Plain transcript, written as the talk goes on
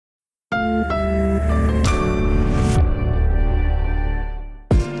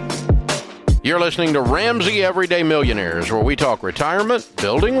You're listening to Ramsey Everyday Millionaires, where we talk retirement,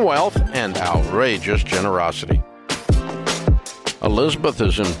 building wealth, and outrageous generosity. Elizabeth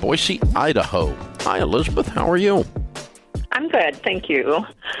is in Boise, Idaho. Hi, Elizabeth. How are you? I'm good, thank you.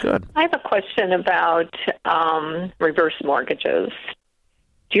 Good. I have a question about reverse mortgages.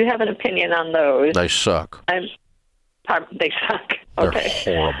 Do you have an opinion on those? They suck. They suck. Okay.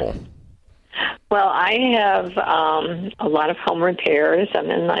 They're horrible. Well, I have a lot of home repairs. I'm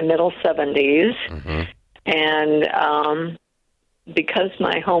in my middle 70s. Mm-hmm. And because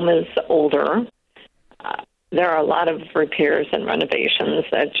my home is older, there are a lot of repairs and renovations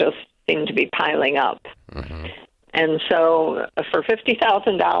that just seem to be piling up. Mm-hmm. And so for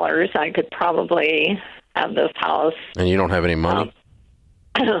 $50,000, I could probably have this house. And you don't have any money?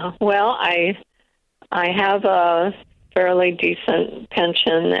 Well, I have a fairly decent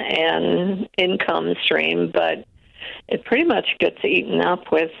pension and income stream, but it pretty much gets eaten up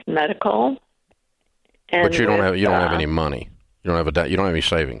with medical. And but you don't have any money. You don't have any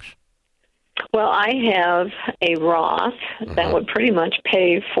savings. Well, I have a Roth that would pretty much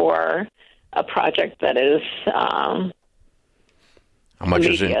pay for a project that is How much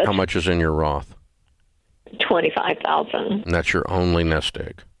is in your Roth? $25,000. And that's your only nest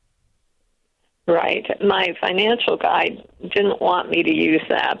egg. Right. My financial guy didn't want me to use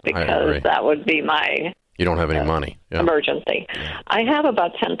that because that would be my... You don't have any money. Yeah. Emergency. Yeah. I have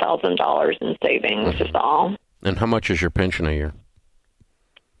about $10,000 in savings is all. And how much is your pension a year?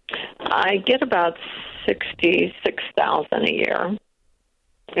 I get about $66,000 a year,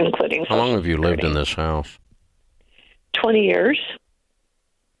 including How long have you lived in this house? 20 years.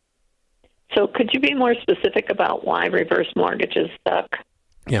 So could you be more specific about why reverse mortgages suck?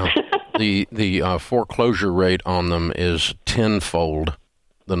 Yeah. The foreclosure rate on them is tenfold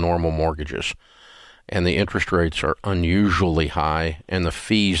the normal mortgages. And the interest rates are unusually high, and the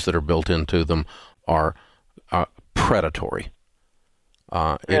fees that are built into them are predatory.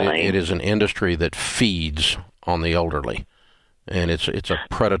 Really? It is an industry that feeds on the elderly, and it's a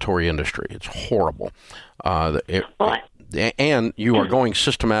predatory industry. It's horrible. And you are going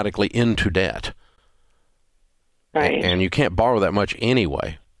systematically into debt. Right. And you can't borrow that much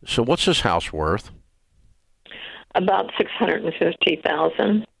anyway. So what's this house worth? About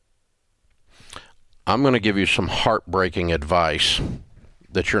 $650,000. I'm going to give you some heartbreaking advice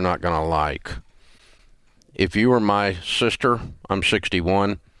that you're not going to like. If you were my sister, I'm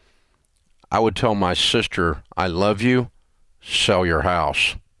 61, I would tell my sister, I love you, sell your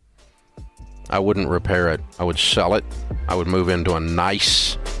house. I wouldn't repair it. I would sell it. I would move into a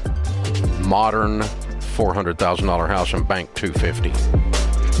nice, modern $400,000 house and bank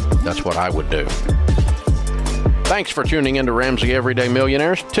 $250,000. That's what I would do. Thanks for tuning in to Ramsey Everyday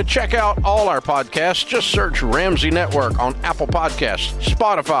Millionaires. To check out all our podcasts, just search Ramsey Network on Apple Podcasts,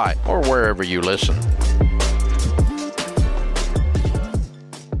 Spotify, or wherever you listen.